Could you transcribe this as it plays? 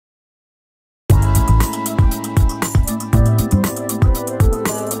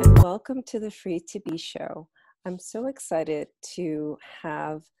welcome to the Free to Be show. I'm so excited to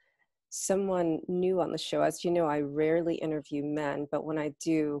have someone new on the show. As you know, I rarely interview men, but when I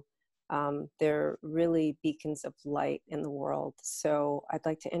do, they're really beacons of light in the world. So I'd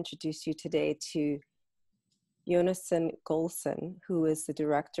like to introduce you today to Yonason Goldson, who is the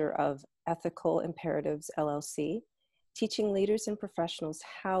director of Ethical Imperatives, LLC, teaching leaders and professionals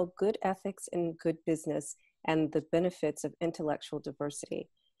how good ethics and good business and the benefits of intellectual diversity.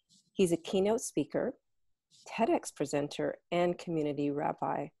 He's a keynote speaker, TEDx presenter, and community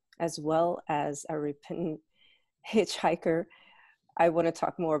rabbi, as well as a repentant hitchhiker. I want to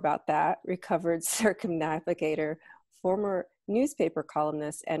talk more about that. Recovered circumnavigator, former newspaper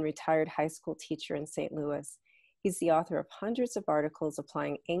columnist, and retired high school teacher in St. Louis. He's the author of hundreds of articles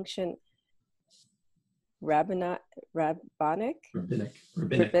applying ancient rabbinic,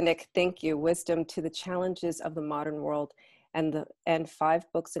 thank you, wisdom to the challenges of the modern world, and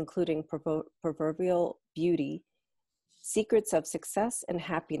 5 books including Proverbial Beauty, Secrets of Success and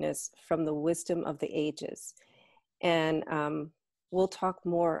Happiness from the Wisdom of the Ages. And we'll talk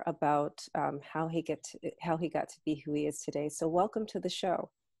more about how he got to be who he is today. So welcome to the show.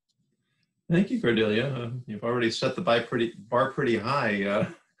 Thank you, Cordelia. You've already set the bar pretty high,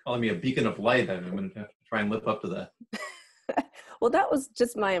 calling me a beacon of light. I'm going to have to try and live up to that. Well, that was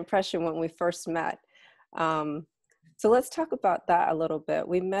just my impression when we first met. So let's talk about that a little bit.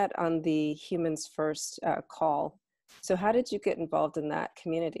 We met on the Humans First call. So how did you get involved in that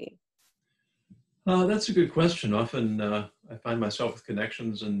community? That's a good question. Often I find myself with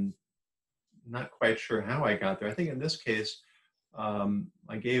connections and not quite sure how I got there. I think in this case,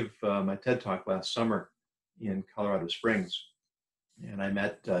 I gave my TED Talk last summer in Colorado Springs, and I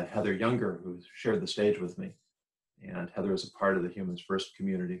met Heather Younger, who shared the stage with me. And Heather is a part of the Humans First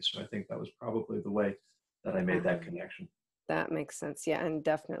community, so I think that was probably the way that I made that connection. That makes sense, yeah, and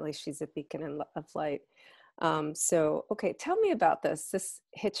definitely she's a beacon of light. So, okay, tell me about this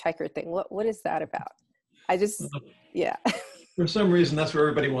hitchhiker thing. What is that about? Yeah. For some reason, that's where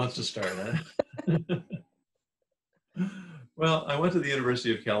everybody wants to start, huh? Well, I went to the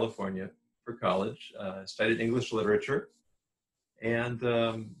University of California for college, studied English literature, and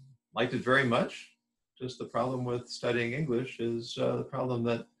liked it very much. Just the problem with studying English is the problem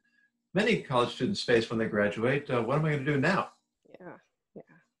that many college students face when they graduate. What am I going to do now? Yeah.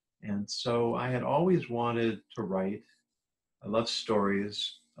 And so I had always wanted to write. I love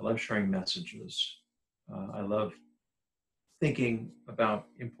stories. I love sharing messages. I love thinking about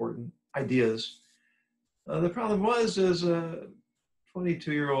important ideas. The problem was, as a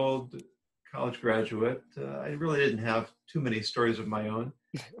 22-year-old college graduate, I really didn't have too many stories of my own.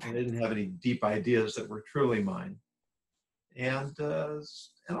 I didn't have any deep ideas that were truly mine. And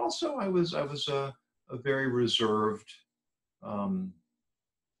also I was a very reserved,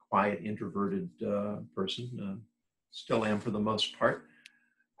 quiet, introverted person. Still am for the most part.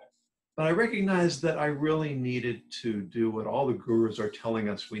 But I recognized that I really needed to do what all the gurus are telling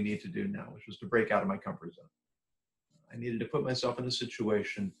us we need to do now, which was to break out of my comfort zone. I needed to put myself in a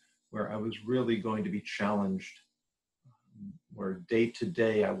situation where I was really going to be challenged, where day to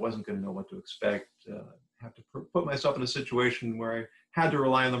day I wasn't going to know what to expect. Have to put myself in a situation where I had to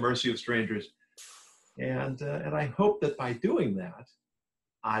rely on the mercy of strangers. And I hope that by doing that,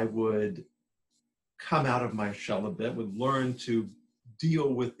 I would come out of my shell a bit, would learn to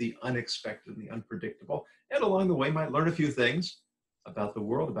deal with the unexpected, the unpredictable, and along the way might learn a few things about the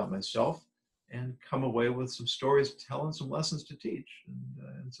world, about myself, and come away with some stories to tell and some lessons to teach.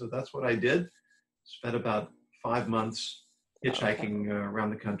 And so that's what I did. Spent about 5 months hitchhiking around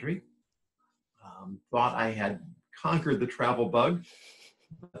the country. Thought I had conquered the travel bug,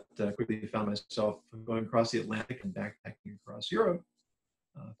 but quickly found myself going across the Atlantic and backpacking across Europe.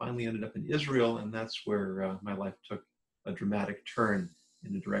 Finally ended up in Israel, and that's where my life took a dramatic turn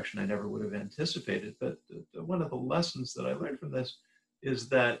in a direction I never would have anticipated. But one of the lessons that I learned from this is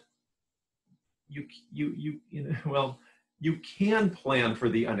that you can plan for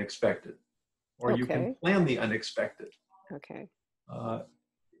the unexpected, or you can plan the unexpected. Okay.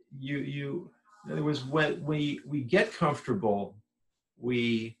 In other words, when we get comfortable,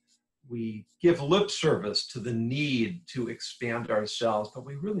 we give lip service to the need to expand ourselves, but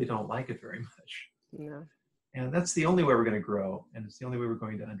we really don't like it very much. No. And that's the only way we're going to grow, and it's the only way we're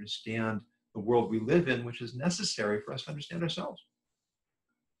going to understand the world we live in, which is necessary for us to understand ourselves.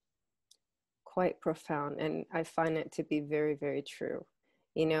 Quite profound, and I find it to be very, very true.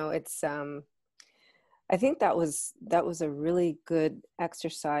 You know, it's I think that was a really good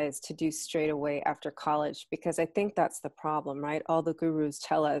exercise to do straight away after college, because I think that's the problem, right? All the gurus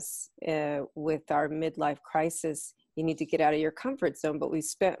tell us with our midlife crisis, you need to get out of your comfort zone. But we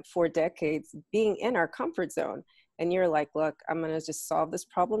spent 4 decades being in our comfort zone. And you're like, look, I'm going to just solve this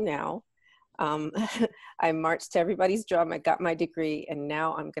problem now. I marched to everybody's drum. I got my degree, and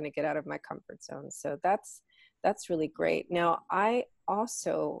now I'm going to get out of my comfort zone. So that's really great. Now, I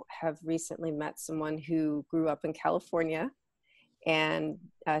also have recently met someone who grew up in California, and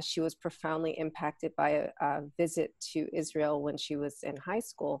she was profoundly impacted by a visit to Israel when she was in high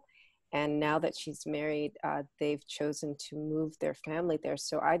school. And now that she's married, they've chosen to move their family there.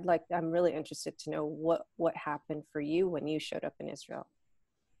 So I'm really interested to know what happened for you when you showed up in Israel.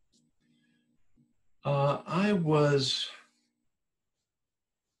 I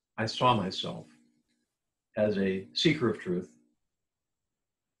saw myself as a seeker of truth.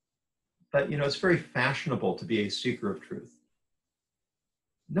 But, it's very fashionable to be a seeker of truth.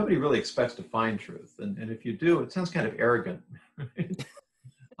 Nobody really expects to find truth. And if you do, it sounds kind of arrogant.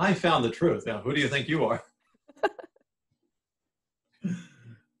 I found the truth. Now, who do you think you are?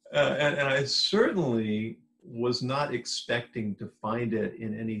 And I certainly was not expecting to find it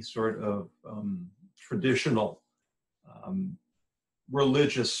in any sort of traditional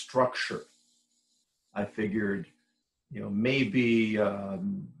religious structure. I figured, maybe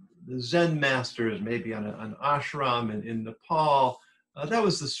the Zen masters, maybe on an ashram in Nepal. That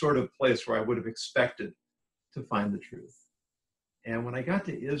was the sort of place where I would have expected to find the truth. And when I got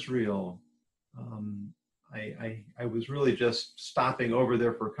to Israel, I was really just stopping over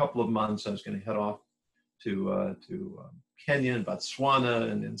there for a couple of months. I was going to head off to Kenya and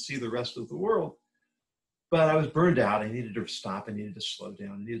Botswana and see the rest of the world. But I was burned out. I needed to stop. I needed to slow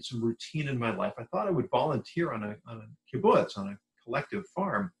down. I needed some routine in my life. I thought I would volunteer on a kibbutz, on a collective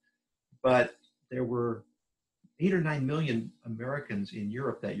farm. But there were 8 or 9 million Americans in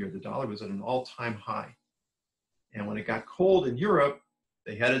Europe that year. The dollar was at an all-time high. And when it got cold in Europe,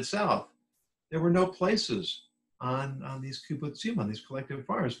 they headed south. There were no places on these kibbutzim, on these collective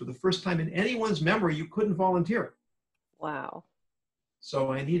farms. For the first time in anyone's memory, you couldn't volunteer. Wow.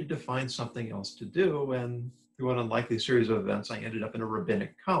 So I needed to find something else to do. And through an unlikely series of events, I ended up in a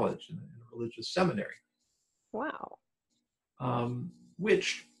rabbinic college, in a religious seminary. Wow.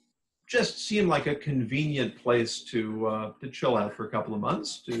 Which just seemed like a convenient place to chill out for a couple of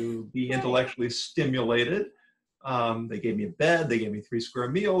months, to be intellectually stimulated. They gave me a bed, they gave me 3 square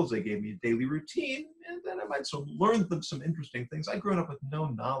meals, they gave me a daily routine, and then I might learn some interesting things. I'd grown up with no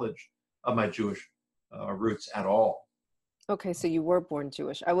knowledge of my Jewish roots at all. Okay, so you were born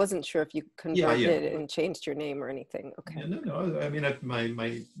Jewish. I wasn't sure if you converted and changed your name or anything. Okay. Yeah, no. I mean,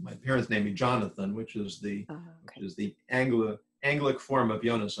 my parents named me Jonathan, which is the Anglic form of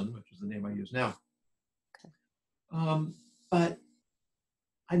Yonason, which is the name I use now. Okay. But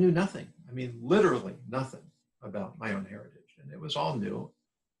I knew nothing. I mean, literally nothing about my own heritage, and it was all new.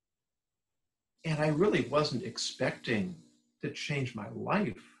 And I really wasn't expecting to change my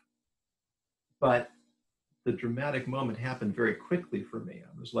life, but the dramatic moment happened very quickly for me.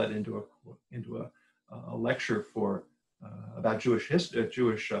 I was led into a lecture about Jewish history,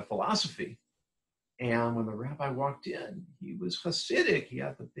 Jewish philosophy. And when the rabbi walked in, he was Hasidic. He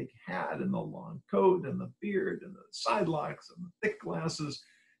had the big hat and the long coat and the beard and the side locks and the thick glasses.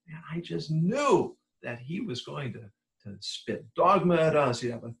 And I just knew that he was going to spit dogma at us.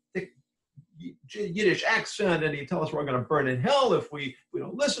 He'd have a thick Yiddish accent, and he'd tell us we're going to burn in hell if we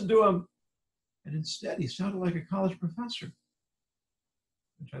don't listen to him. And instead, he sounded like a college professor,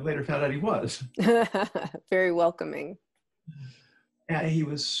 which I later found out he was. Very welcoming. And he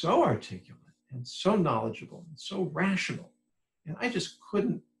was so articulate and so knowledgeable and so rational. And I just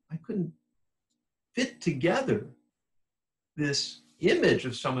couldn't fit together this image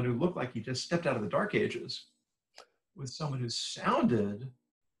of someone who looked like he just stepped out of the Dark Ages with someone who sounded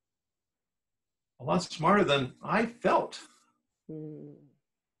a lot smarter than I felt.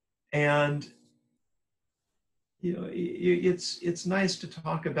 And it's nice to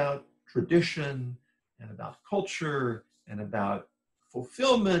talk about tradition and about culture and about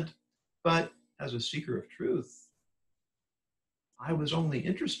fulfillment, but as a seeker of truth, I was only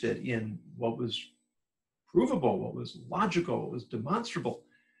interested in what was provable, what was logical, what was demonstrable.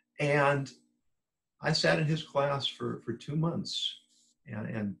 And I sat in his class for 2 months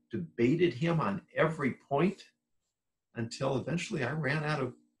and debated him on every point until eventually I ran out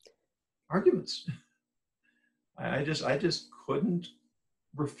of arguments. I just couldn't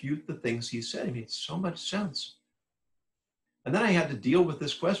refute the things he said. It made so much sense. And then I had to deal with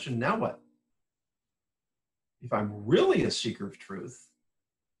this question, now what? If I'm really a seeker of truth,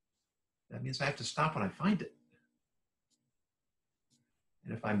 that means I have to stop when I find it.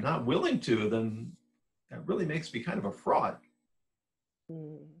 And if I'm not willing to, then that really makes me kind of a fraud.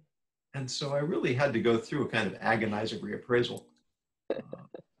 And so I really had to go through a kind of agonizing reappraisal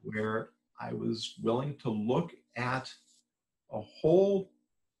where I was willing to look at a whole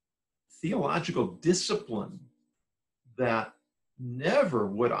theological discipline that never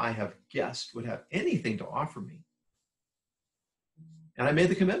would I have guessed would have anything to offer me. And I made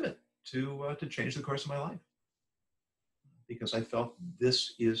the commitment to change the course of my life because I felt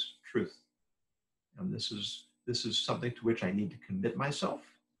this is truth. And this is something to which I need to commit myself.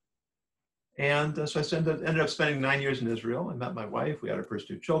 And so I ended up spending 9 years in Israel. I met my wife. We had our first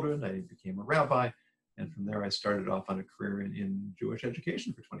 2 children. I became a rabbi. And from there, I started off on a career in Jewish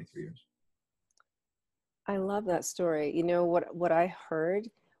education for 23 years. I love that story. You know, what I heard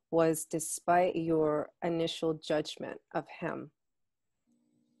was, despite your initial judgment of him,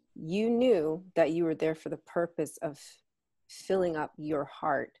 you knew that you were there for the purpose of filling up your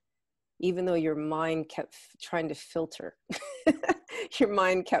heart, even though your mind kept trying to filter. Your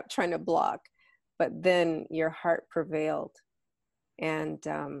mind kept trying to block, but then your heart prevailed. And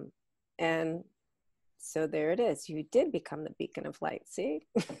so there it is. You did become the beacon of light. See?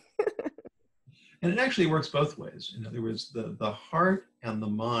 And it actually works both ways. In other words, the heart and the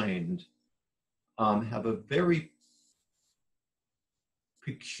mind have a very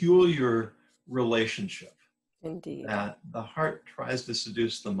peculiar relationship. Indeed. That the heart tries to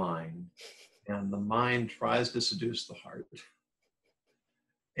seduce the mind, and the mind tries to seduce the heart.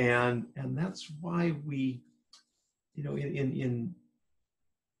 And that's why we, you know, in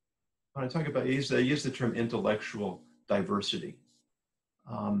when I talk about, I use the term intellectual diversity.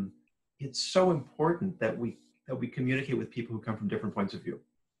 It's so important that we communicate with people who come from different points of view.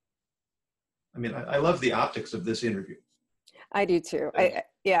 I mean, I love the optics of this interview. I do too.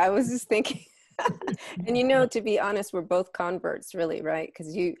 I was just thinking, and you know, to be honest, we're both converts, really, right?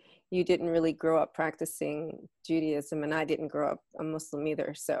 Because you didn't really grow up practicing Judaism, and I didn't grow up a Muslim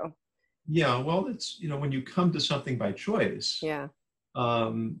either. So yeah, well, it's, you know, when you come to something by choice, yeah,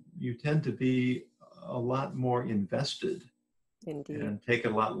 you tend to be a lot more invested. indeed. And take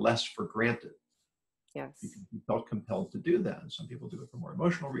it a lot less for granted. Yes. You felt compelled to do that. And some people do it for more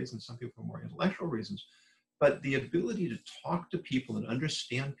emotional reasons, some people for more intellectual reasons. But the ability to talk to people and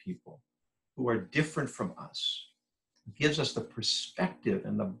understand people who are different from us gives us the perspective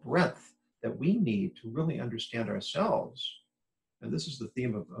and the breadth that we need to really understand ourselves. And this is the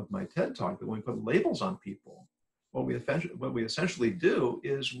theme of my TED Talk, that when we put labels on people, what we essentially do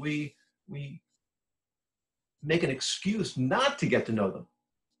is we make an excuse not to get to know them.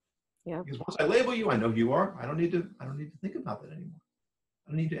 Yeah. Because once I label you, I know who you are. I don't need to think about that anymore.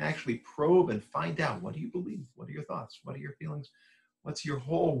 I don't need to actually probe and find out, what do you believe? What are your thoughts? What are your feelings? What's your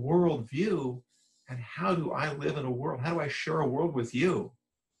whole world view? And how do I live in a world? How do I share a world with you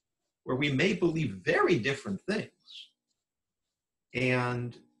where we may believe very different things?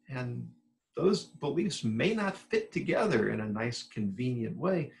 And those beliefs may not fit together in a nice, convenient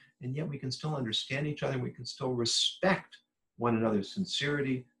way. And yet we can still understand each other. We can still respect one another's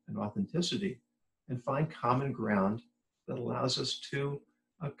sincerity and authenticity and find common ground that allows us to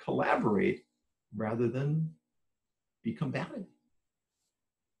collaborate rather than be combative.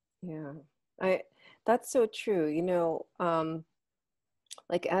 Yeah. That's so true. You know,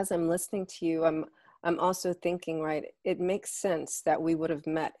 like, as I'm listening to you, I'm also thinking, right, it makes sense that we would have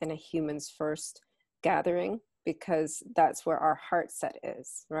met in a humans first gathering, because that's where our heart set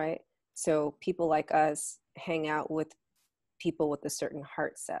is, right? So people like us hang out with people with a certain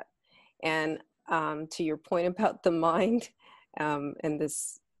heart set. And to your point about the mind and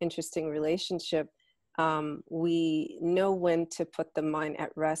this interesting relationship, we know when to put the mind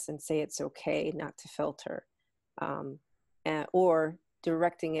at rest and say it's okay not to filter, or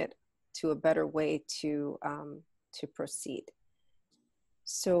directing it to a better way to proceed.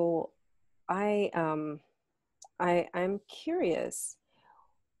 So I'm curious,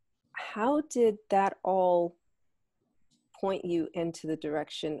 how did that all point you into the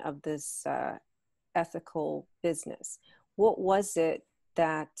direction of this ethical business? What was it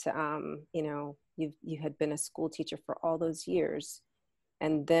that you know, you had been a school teacher for all those years,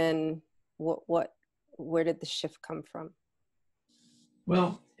 and then where did the shift come from?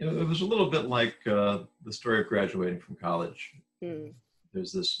 Well, it was a little bit like the story of graduating from college. Mm.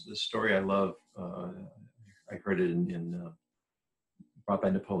 There's this story I love. I heard it brought by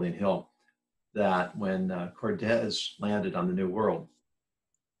Napoleon Hill, that when Cortez landed on the New World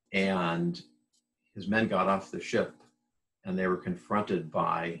and his men got off the ship and they were confronted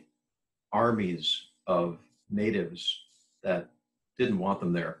by armies of natives that didn't want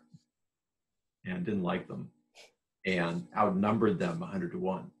them there and didn't like them and outnumbered them 100 to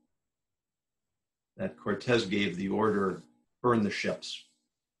 1, that Cortez gave the order, burn the ships.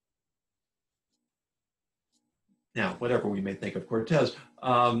 Now, whatever we may think of Cortez,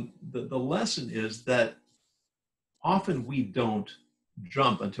 the lesson is that often we don't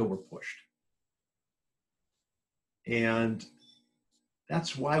jump until we're pushed. And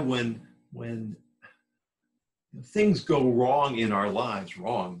that's why when things go wrong in our lives,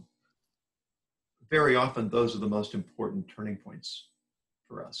 very often those are the most important turning points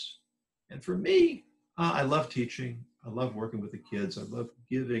for us. And for me, I love teaching. I love working with the kids. I love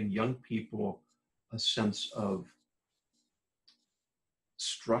giving young people a sense of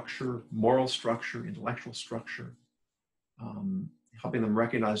structure, moral structure, intellectual structure, helping them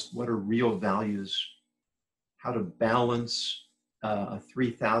recognize what are real values, how to balance a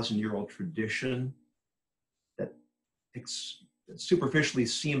 3,000-year-old tradition that superficially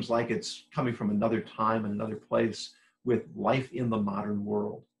seems like it's coming from another time and another place with life in the modern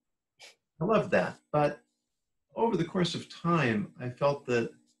world. I love that. But over the course of time, I felt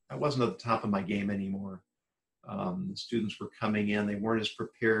that I wasn't at the top of my game anymore. The students were coming in, they weren't as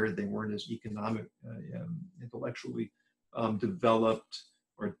prepared, they weren't as intellectually developed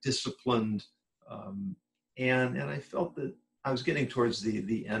or disciplined. And I felt that I was getting towards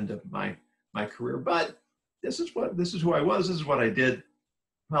the end of my career, but this is who I was, this is what I did.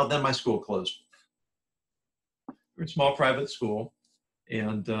 Well, then my school closed. We're a small private school,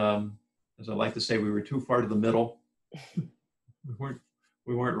 and as I like to say, we were too far to the middle.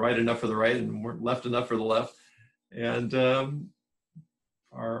 we weren't right enough for the right and weren't left enough for the left. And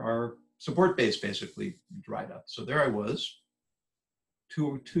our support base basically dried up. So there I was,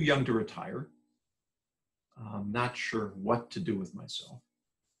 too young to retire, not sure what to do with myself.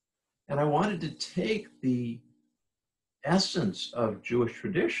 And I wanted to take the essence of Jewish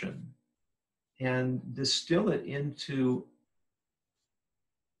tradition and distill it into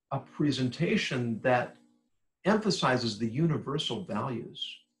a presentation that emphasizes the universal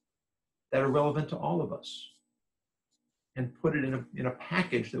values that are relevant to all of us, and put it in a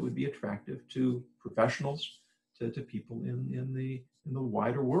package that would be attractive to professionals, to people in the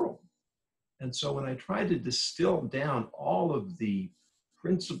wider world. And so when I tried to distill down all of the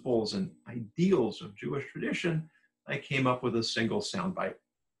principles and ideals of Jewish tradition, I came up with a single soundbite.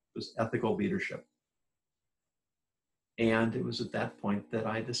 It was ethical leadership. And it was at that point that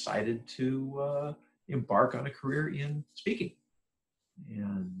I decided to embark on a career in speaking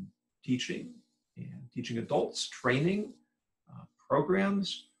and teaching adults, training,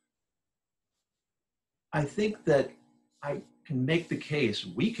 programs. I think that I can make the case,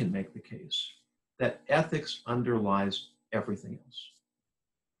 we can make the case, that ethics underlies everything else.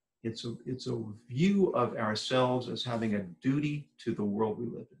 It's a view of ourselves as having a duty to the world we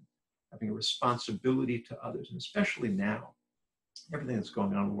live in, having a responsibility to others, and especially now, everything that's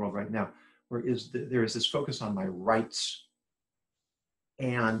going on in the world right now, there is this focus on my rights.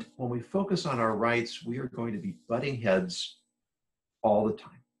 And when we focus on our rights, we are going to be butting heads all the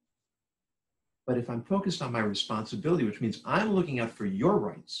time. But if I'm focused on my responsibility, which means I'm looking out for your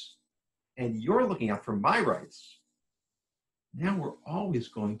rights and you're looking out for my rights, now we're always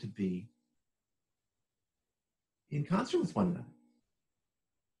going to be in concert with one another.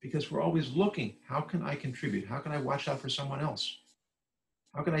 Because we're always looking, how can I contribute? How can I watch out for someone else?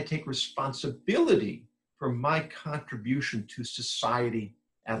 How can I take responsibility for my contribution to society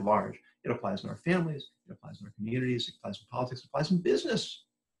at large? It applies in our families, it applies in our communities, it applies in politics, it applies in business.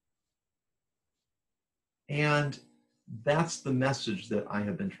 And that's the message that I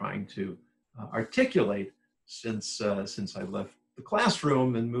have been trying to articulate since I left the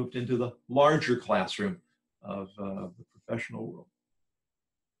classroom and moved into the larger classroom of the professional world.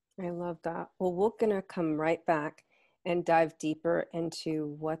 I love that. Well, we're going to come right back and dive deeper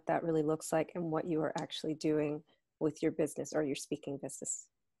into what that really looks like and what you are actually doing with your business or your speaking business.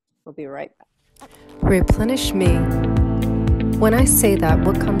 We'll be right back. Replenish me. When I say that,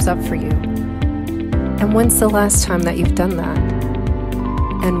 what comes up for you? And when's the last time that you've done that?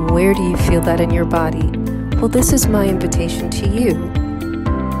 And where do you feel that in your body? Well, this is my invitation to you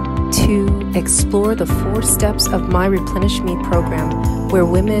to explore the 4 steps of my Replenish Me program, where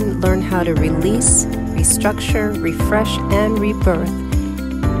women learn how to release, restructure, refresh, and rebirth,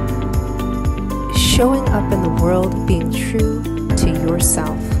 showing up in the world being true to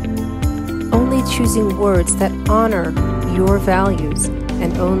yourself, only choosing words that honor your values,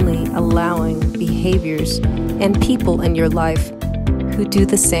 and only allowing behaviors and people in your life who do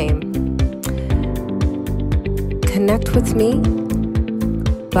the same. Connect with me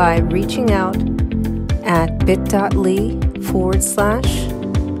by reaching out at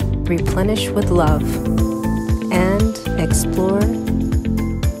bit.ly/replenish with love and explore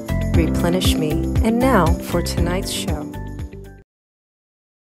Replenish Me. And now for tonight's show. All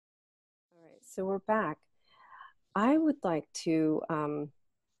right, so we're back. I would like to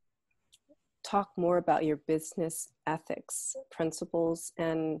talk more about your business ethics principles,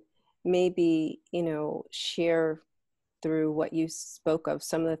 and maybe, share through what you spoke of,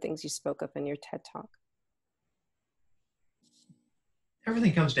 some of the things you spoke of in your TED Talk.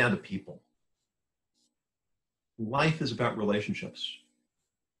 Everything comes down to people. Life is about relationships.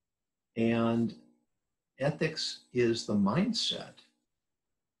 And ethics is the mindset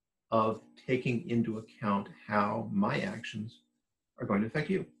of taking into account how my actions are going to affect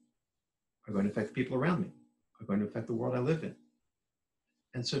you, are going to affect the people around me, are going to affect the world I live in.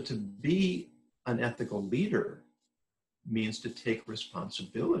 And so to be an ethical leader means to take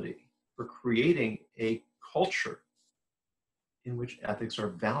responsibility for creating a culture in which ethics are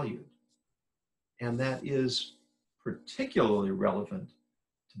valued. And that is particularly relevant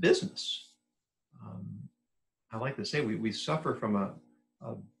to business. I like to say we suffer from a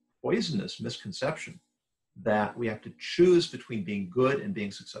poisonous misconception that we have to choose between being good and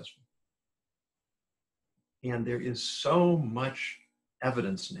being successful. And there is so much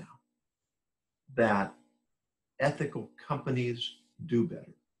evidence now that ethical companies do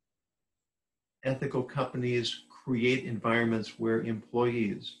better. Ethical companies create environments where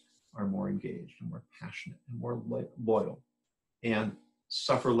employees are more engaged and more passionate and more loyal and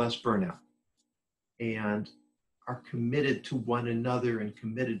suffer less burnout and are committed to one another and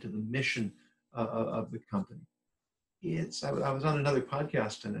committed to the mission of the company. I was on another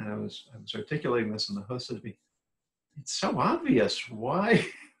podcast and I was articulating this, and the host said to me, "It's so obvious. Why?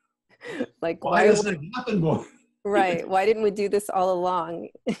 Like, Why doesn't it happen more?" Right. Why didn't we do this all along?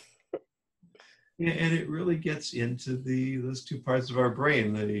 And it really gets into those two parts of our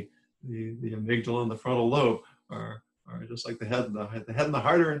brain, the amygdala and the frontal lobe are just like the head and the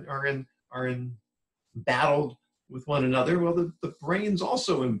heart are in battled with one another. Well, the brain's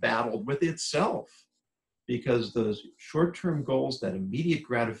also embattled with itself, because those short-term goals, that immediate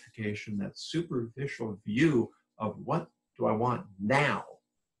gratification, that superficial view of what do I want now,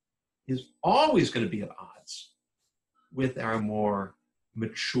 is always going to be at odds with our more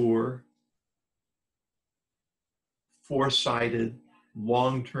mature, foresighted,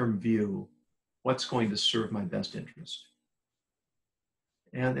 long-term view, what's going to serve my best interest.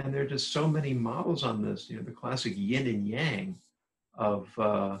 And there are just so many models on this. The classic yin and yang of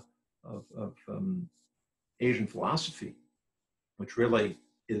Asian philosophy, which really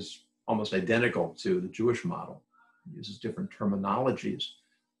is almost identical to the Jewish model. It uses different terminologies,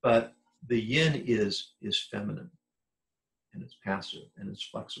 but the yin is feminine, and it's passive, and it's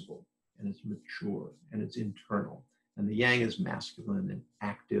flexible, and it's mature, and it's internal. And the yang is masculine and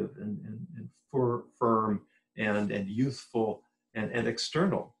active and firm and youthful and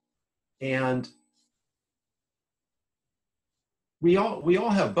external. And we all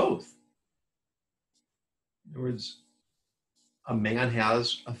have both. In other words, a man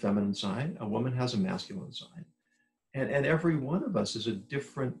has a feminine side, a woman has a masculine side. And every one of us is a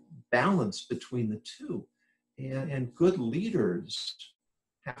different balance between the two. And good leaders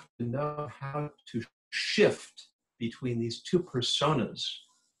have to know how to shift between these two personas,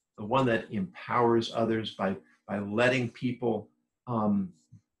 the one that empowers others by letting people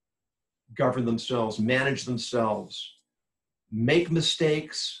govern themselves, manage themselves, make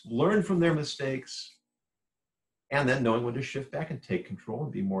mistakes, learn from their mistakes, and then knowing when to shift back and take control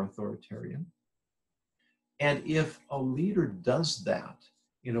and be more authoritarian. And if a leader does that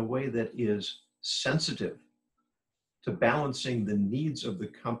in a way that is sensitive to balancing the needs of the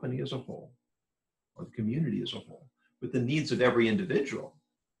company as a whole, or the community as a whole, with the needs of every individual,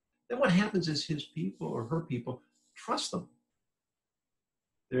 then what happens is his people or her people trust them.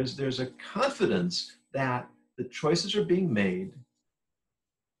 There's a confidence that the choices are being made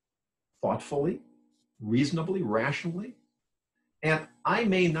thoughtfully, reasonably, rationally. And I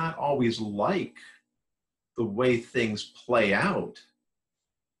may not always like the way things play out,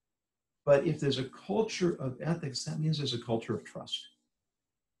 but if there's a culture of ethics, that means there's a culture of trust.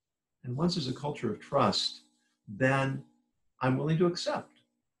 And once there's a culture of trust, then I'm willing to accept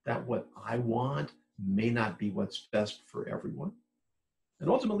that what I want may not be what's best for everyone. And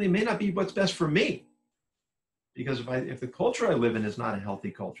ultimately, it may not be what's best for me. Because if the culture I live in is not a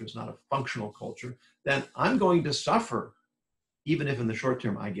healthy culture, it's not a functional culture, then I'm going to suffer, even if in the short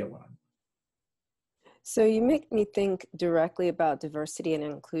term I get what I want. So you make me think directly about diversity and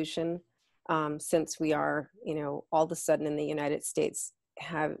inclusion, since we are, all of a sudden in the United States,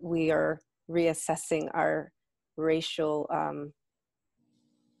 we are reassessing our racial,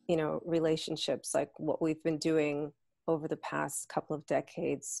 relationships, like what we've been doing over the past couple of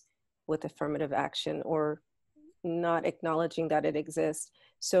decades with affirmative action, or not acknowledging that it exists.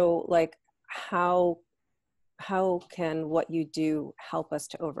 So like, how how can what you do help us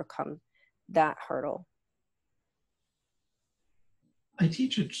to overcome that hurdle? I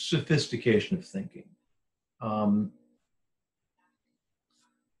teach a sophistication of thinking. Um,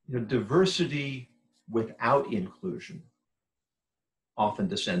 Diversity without inclusion often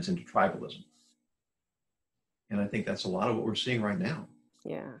descends into tribalism. And I think that's a lot of what we're seeing right now.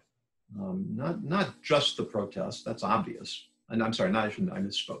 Yeah. Not just the protests, that's obvious. And I'm sorry, I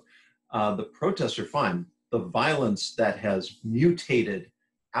misspoke. The protests are fine. The violence that has mutated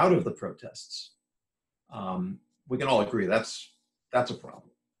out of the protests, we can all agree that's a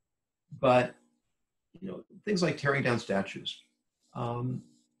problem. But things like tearing down statues,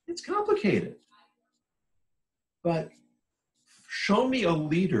 it's complicated. But show me a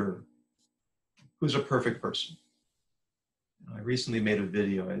leader who's a perfect person. I recently made a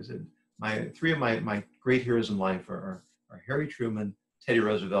video. I said, three of my great heroes in life are Harry Truman, Teddy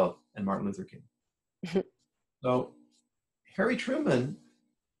Roosevelt, and Martin Luther King. So Harry Truman,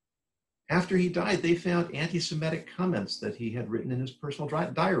 after he died, they found anti-Semitic comments that he had written in his personal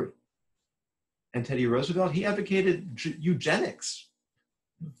diary. And Teddy Roosevelt, he advocated eugenics,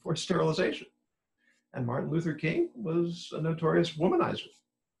 forced sterilization. And Martin Luther King was a notorious womanizer.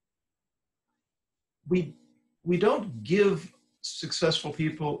 We don't give successful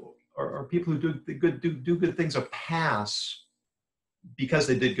people or people who do good things a pass because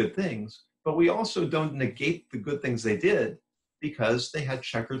they did good things, but we also don't negate the good things they did because they had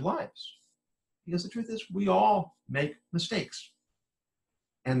checkered lives. Because the truth is, we all make mistakes.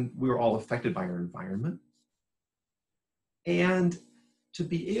 And we're all affected by our environment. And to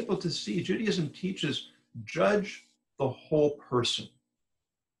be able to see, Judaism teaches, judge the whole person.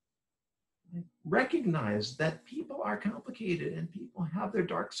 Recognize that people are complicated and people have their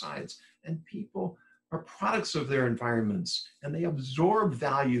dark sides and people are products of their environments and they absorb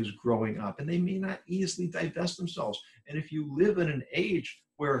values growing up and they may not easily divest themselves. And if you live in an age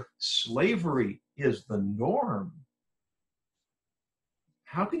where slavery is the norm,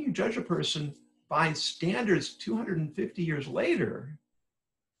 how can you judge a person by standards 250 years later?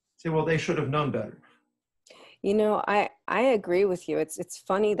 Say, well, they should have known better. I agree with you. It's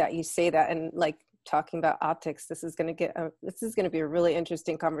funny that you say that, and like talking about optics, this is going to be a really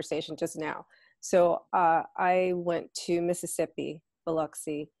interesting conversation just now. So I went to Mississippi,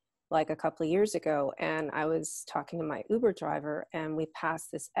 Biloxi, like a couple of years ago, and I was talking to my Uber driver, and we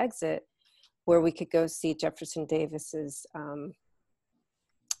passed this exit where we could go see Jefferson Davis's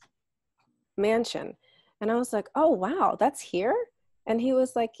mansion, and I was like, "Oh wow, that's here?" And he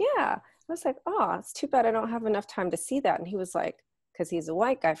was like, "Yeah." I was like, "Oh, it's too bad I don't have enough time to see that." And he was like, because he's a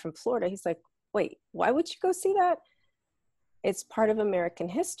white guy from Florida, he's like, "Wait, why would you go see that?" It's part of American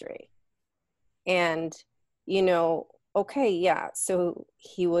history. And, okay, yeah, so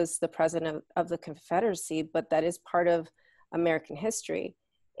he was the president of the Confederacy, but that is part of American history.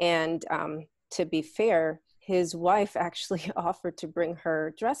 And to be fair, his wife actually offered to bring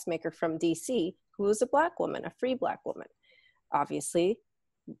her dressmaker from DC, who was a Black woman, a free Black woman. Obviously,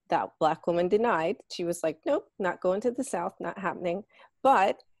 that Black woman denied. She was like, "Nope, not going to the South, not happening."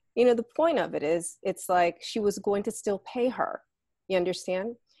 But, the point of it is, it's like she was going to still pay her. You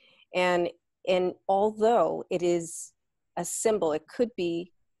understand? And although it is a symbol, it could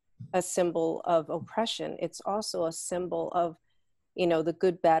be a symbol of oppression, it's also a symbol of, the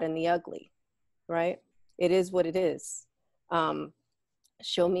good, bad, and the ugly, right? It is what it is.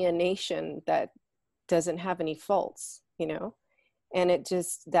 Show me a nation that doesn't have any faults, and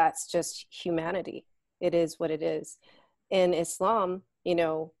that's just humanity. It is what it is. In Islam,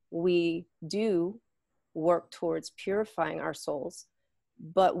 we do work towards purifying our souls,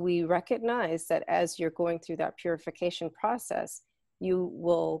 but we recognize that as you're going through that purification process, you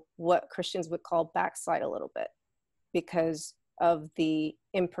will, what Christians would call, backslide a little bit because of the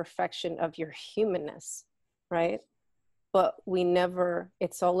imperfection of your humanness, right? But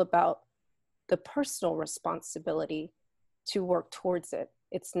it's all about the personal responsibility to work towards it.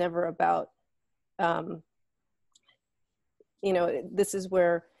 It's never about, this is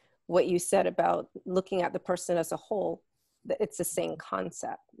where what you said about looking at the person as a whole, it's the same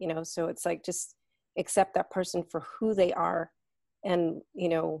concept, so it's like, just accept that person for who they are and,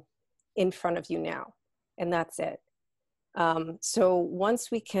 in front of you now, and that's it. So once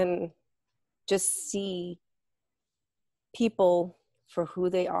we can just see people for who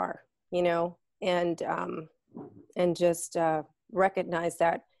they are, and just recognize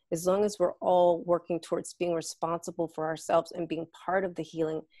that as long as we're all working towards being responsible for ourselves and being part of the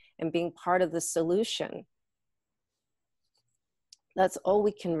healing and being part of the solution, that's all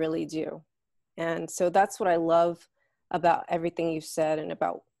we can really do. And so that's what I love about everything you've said and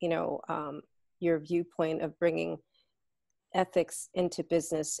about, your viewpoint of bringing ethics into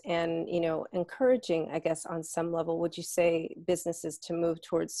business and, you know, encouraging, I guess, on some level, would you say businesses to move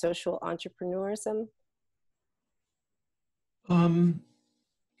towards social entrepreneurism? Can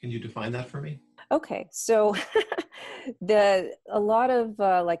you define that for me? Okay, so a lot of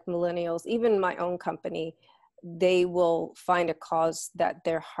like millennials, even my own company, they will find a cause that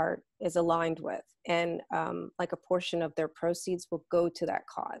their heart is aligned with, and like a portion of their proceeds will go to that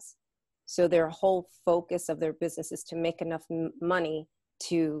cause. So their whole focus of their business is to make enough money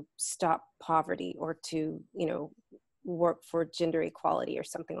to stop poverty, or to, you know, work for gender equality or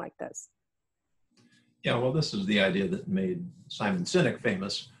something like this. Yeah, well, this is the idea that made Simon Sinek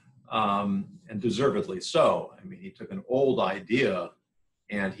famous, and deservedly so. I mean, he took an old idea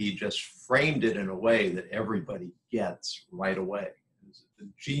and he just framed it in a way that everybody gets right away. The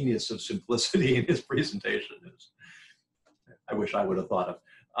genius of simplicity in his presentation is, I wish I would have thought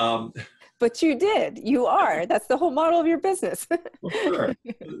of. But you did. You are. That's the whole model of your business. Well, sure.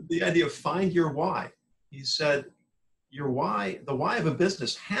 The idea of find your why. He said, your why, the why of a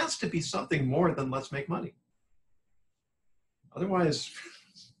business has to be something more than let's make money. Otherwise,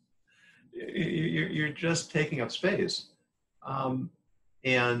 you're just taking up space.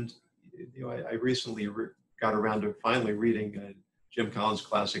 And you know, I recently got around to finally reading Jim Collins'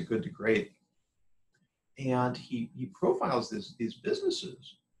 classic, Good to Great. And he profiles these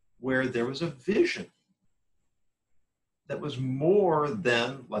businesses where there was a vision that was more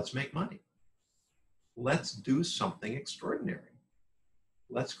than let's make money. Let's do something extraordinary.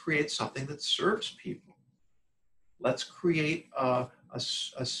 Let's create something that serves people. Let's create a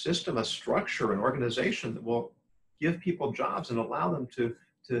system, a structure, an organization that will give people jobs and allow them to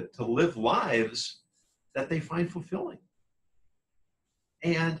live lives that they find fulfilling.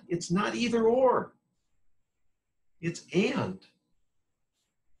 And it's not either or, it's and.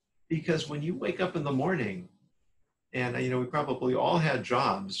 Because when you wake up in the morning, and you know, we probably all had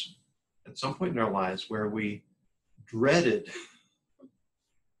jobs at some point in our lives where we dreaded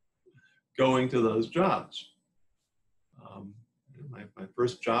going to those jobs. My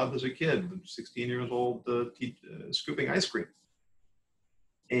first job as a kid, 16 years old, scooping ice cream.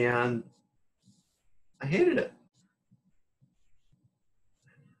 And I hated it.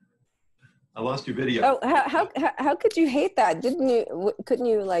 I lost your video. Oh, how could you hate that? Couldn't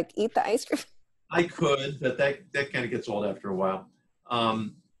you like eat the ice cream? I could, but that kind of gets old after a while. I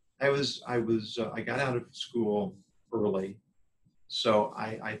got out of school early, so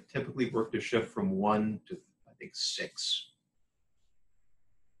I typically worked a shift from 1 to I think 6.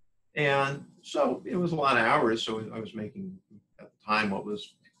 And so it was a lot of hours, so I was making at the time what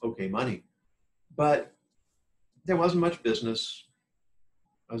was okay money. But there wasn't much business.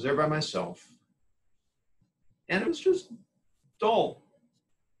 I was there by myself. And it was just dull.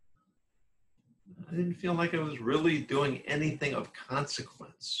 I didn't feel like I was really doing anything of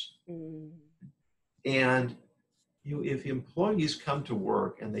consequence. Mm. And you know, if employees come to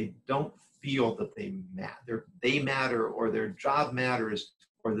work and they don't feel that they matter, or their job matters,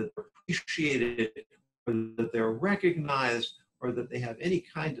 or that they're appreciated, or that they're recognized, or that they have any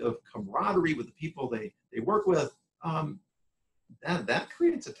kind of camaraderie with the people they work with, that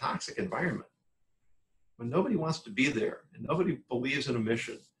creates a toxic environment. When nobody wants to be there and nobody believes in a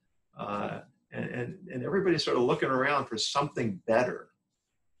mission, and everybody's sort of looking around for something better,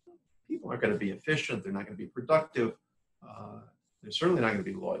 people aren't going to be efficient, they're not going to be productive, they're certainly not going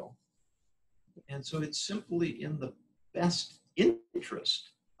to be loyal. And so it's simply in the best interest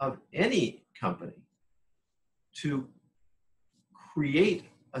of any company to create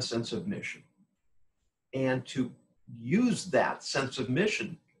a sense of mission and to use that sense of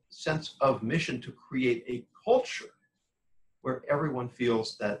mission to create a culture where everyone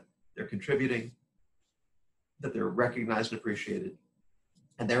feels that they're contributing, that they're recognized and appreciated,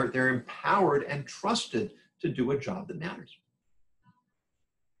 and they're empowered and trusted to do a job that matters.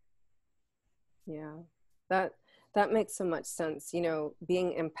 Yeah, that makes so much sense. You know,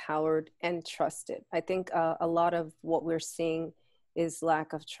 being empowered and trusted. I think a lot of what we're seeing is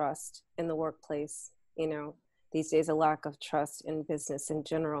lack of trust in the workplace. You know, these days, a lack of trust in business in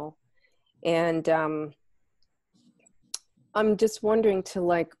general. And I'm just wondering to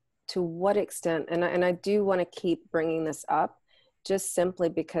what extent, and I do want to keep bringing this up, just simply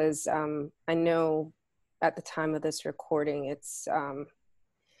because I know at the time of this recording, it's,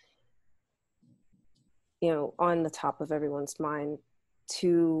 you know, on the top of everyone's mind.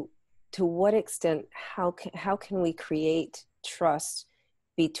 To what extent, how can we create trust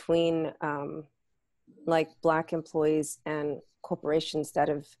between like Black employees and corporations that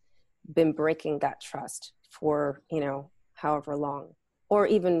have been breaking that trust for, you know, however long? or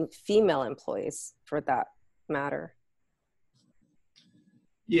even female employees for that matter?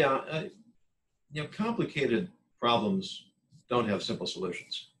 Yeah, complicated problems don't have simple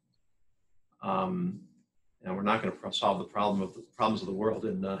solutions. And we're not going to solve the problems of the world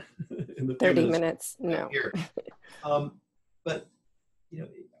in in the few 30 minutes minutes, no. here. But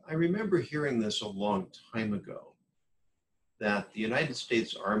I remember hearing this a long time ago, that the United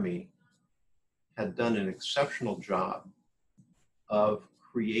States Army had done an exceptional job of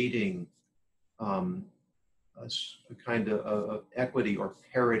creating a kind of equity or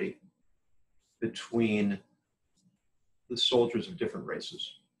parity between the soldiers of different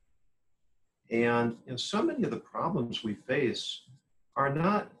races. And so many of the problems we face are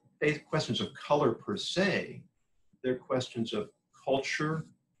not questions of color per se. They're questions of culture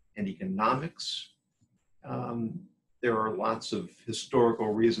and economics. There are lots of historical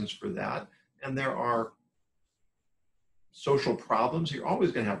reasons for that. And there are social problems. You're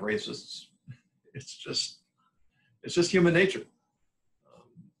always going to have racists. It's just human nature.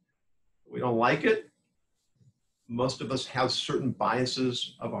 We don't like it. Most of us have certain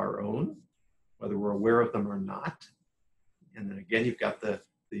biases of our own, whether we're aware of them or not. And then again, you've got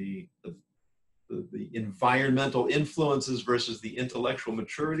the environmental influences versus the intellectual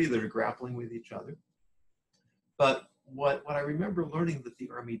maturity that are grappling with each other. But what I remember learning that the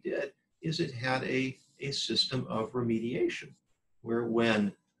Army did is it had a system of remediation, where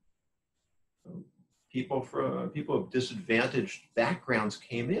when people of disadvantaged backgrounds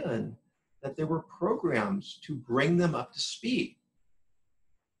came in, that there were programs to bring them up to speed.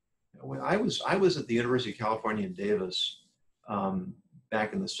 When I was at the University of California in Davis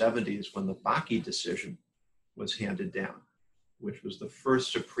back in the 70s, when the Bakke decision was handed down, which was the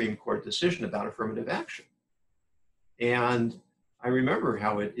first Supreme Court decision about affirmative action. And I remember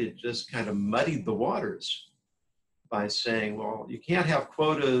how it just kind of muddied the waters by saying, well, you can't have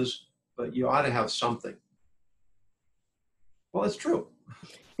quotas, but you ought to have something. Well, it's true.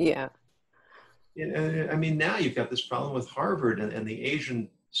 Yeah. I mean, now you've got this problem with Harvard and the Asian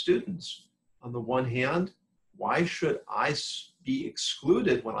students. On the one hand, why should I be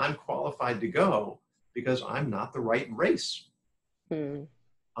excluded when I'm qualified to go because I'm not the right race? On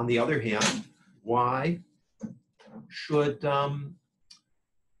the other hand, why should, how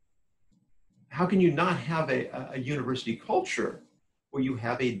can you not have a university culture where you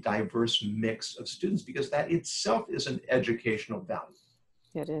have a diverse mix of students? Because that itself is an educational value.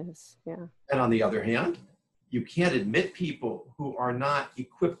 It is, yeah. And on the other hand, you can't admit people who are not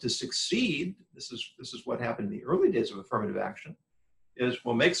equipped to succeed. This is what happened in the early days of affirmative action, is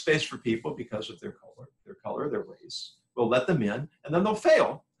we'll make space for people because of their color, their race. We'll let them in, and then they'll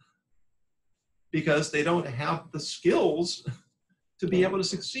fail because they don't have the skills to be able to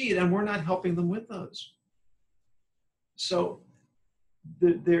succeed, and we're not helping them with those. So I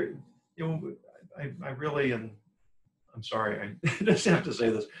really, and I'm sorry, I just have to say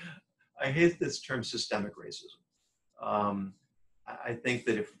this, I hate this term systemic racism. I think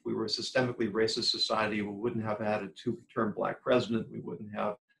that if we were a systemically racist society, we wouldn't have had a two-term Black president, we wouldn't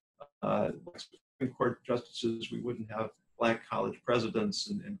have Supreme Court justices, we wouldn't have Black college presidents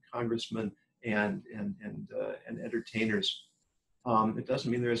and congressmen and entertainers. It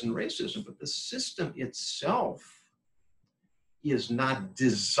doesn't mean there isn't racism, but the system itself is not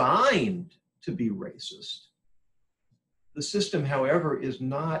designed to be racist. The system, however, is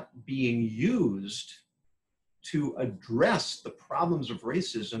not being used to address the problems of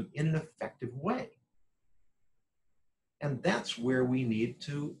racism in an effective way. And that's where we need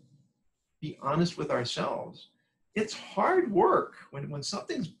to be honest with ourselves. It's hard work. When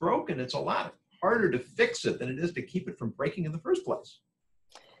something's broken, it's a lot harder to fix it than it is to keep it from breaking in the first place.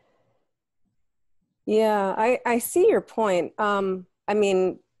 Yeah, I see your point. I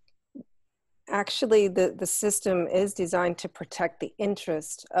mean, actually, the system is designed to protect the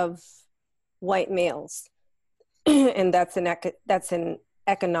interest of white males, and that's an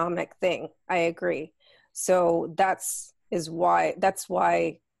economic thing. I agree. So that's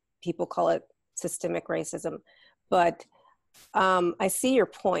why people call it systemic racism. But I see your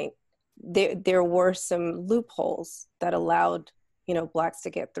point. There were some loopholes that allowed Blacks to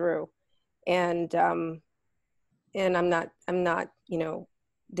get through, and I'm not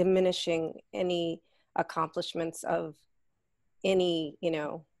diminishing any accomplishments of any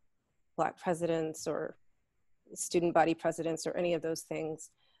Black presidents or student body presidents or any of those things.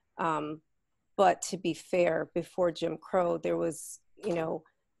 But to be fair, before Jim Crow, there was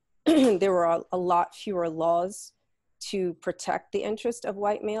there were a lot fewer laws to protect the interest of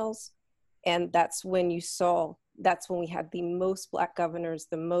white males. And that's when we had the most Black governors,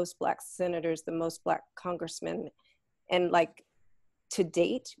 the most Black senators, the most Black congressmen. And like to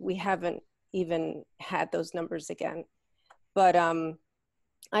date, we haven't even had those numbers again. But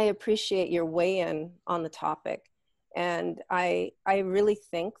I appreciate your weigh-in on the topic. And I really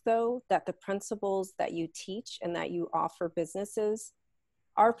think, though, that the principles that you teach and that you offer businesses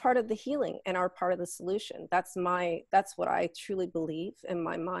are part of the healing and are part of the solution. That's what I truly believe in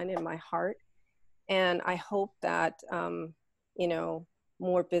my mind and my heart. And I hope that, you know,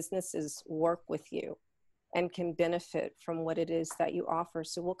 more businesses work with you and can benefit from what it is that you offer.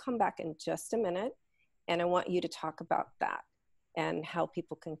 So we'll come back in just a minute, and I want you to talk about that and how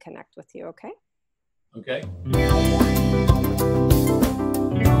people can connect with you, okay? Okay.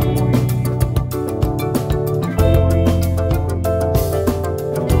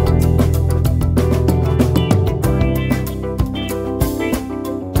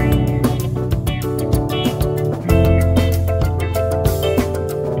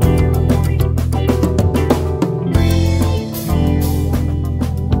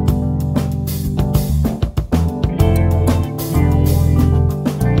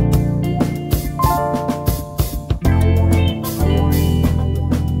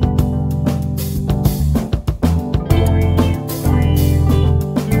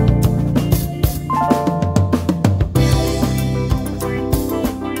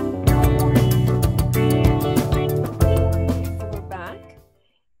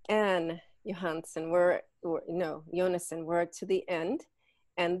 Yonason, we're to the end.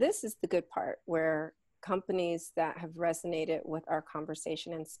 And this is the good part, where companies that have resonated with our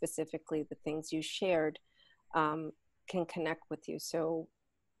conversation, and specifically the things you shared, can connect with you. So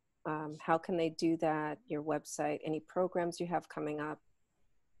how can they do that? Your website, any programs you have coming up?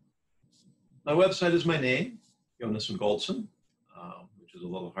 My website is my name, Yonason Goldson, which is a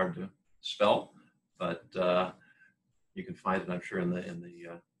little hard to spell, but you can find it, I'm sure, in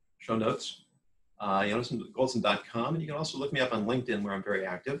the show notes. YonasonGoldson.com, and you can also look me up on LinkedIn, where I'm very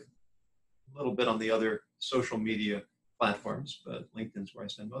active. A little bit on the other social media platforms, but LinkedIn's where I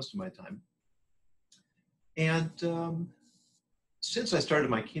spend most of my time. And since I started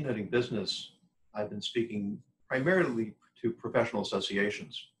my keynoting business, I've been speaking primarily to professional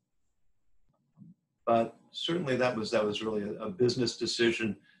associations. But certainly that was really a business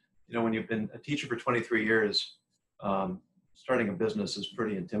decision. You know, when you've been a teacher for 23 years, starting a business is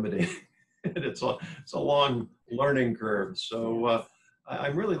pretty intimidating. And it's a long learning curve. So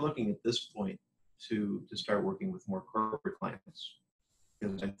I'm really looking at this point to start working with more corporate clients,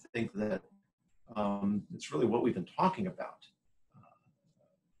 because I think that it's really what we've been talking about.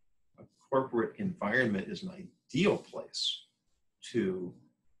 A corporate environment is an ideal place to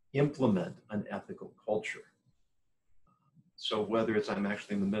implement an ethical culture. So whether it's I'm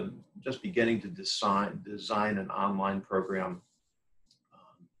actually in the middle, just beginning to design an online program,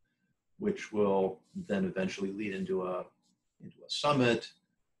 which will then eventually lead into a summit,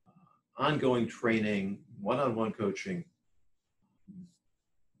 ongoing training, one-on-one coaching.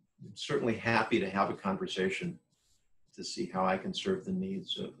 I'm certainly happy to have a conversation to see how I can serve the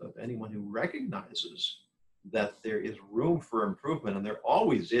needs of anyone who recognizes that there is room for improvement, and there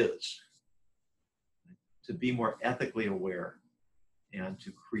always is, to be more ethically aware and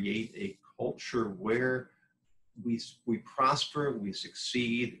to create a culture where we prosper, we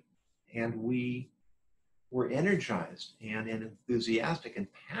succeed, and we're energized and enthusiastic and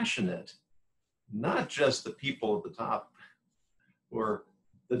passionate, not just the people at the top or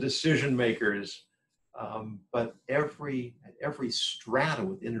the decision makers, but every strata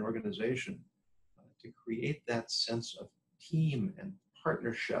within an organization, to create that sense of team and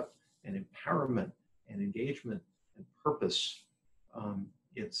partnership and empowerment and engagement and purpose.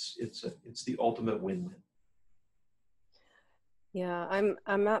 It's the ultimate win-win. Yeah,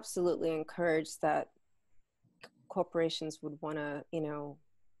 I'm absolutely encouraged that corporations would want to, you know,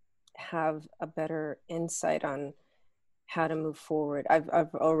 have a better insight on how to move forward. I've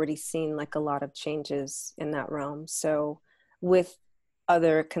already seen like a lot of changes in that realm. So with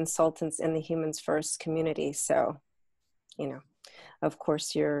other consultants in the Humans First community. So, you know, of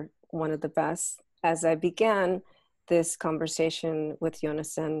course, you're one of the best. As I began this conversation with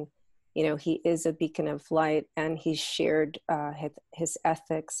Yonason, you know, he is a beacon of light, and he's shared his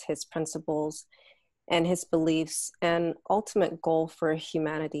ethics, his principles, and his beliefs, and ultimate goal for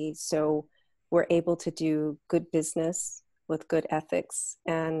humanity. So we're able to do good business with good ethics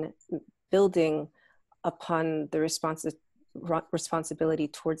and building upon the responsibility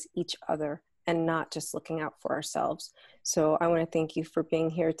towards each other, and not just looking out for ourselves. So I want to thank you for being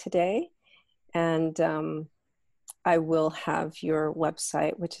here today. And I will have your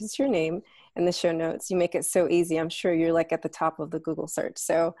website, which is your name, in the show notes. You make it so easy. I'm sure you're like at the top of the Google search.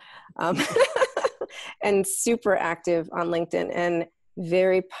 So, and super active on LinkedIn. And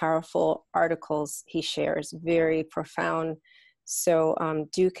very powerful articles he shares, very profound. So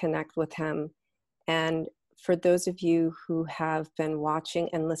do connect with him. And for those of you who have been watching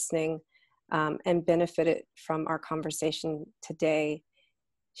and listening and benefited from our conversation today,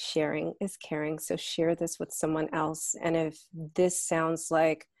 sharing is caring. So share this with someone else. And if this sounds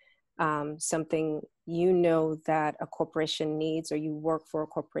like something you know that a corporation needs, or you work for a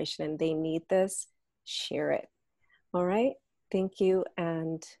corporation and they need this, share it. All right. Thank you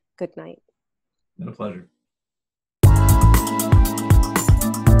and good night. Been a pleasure.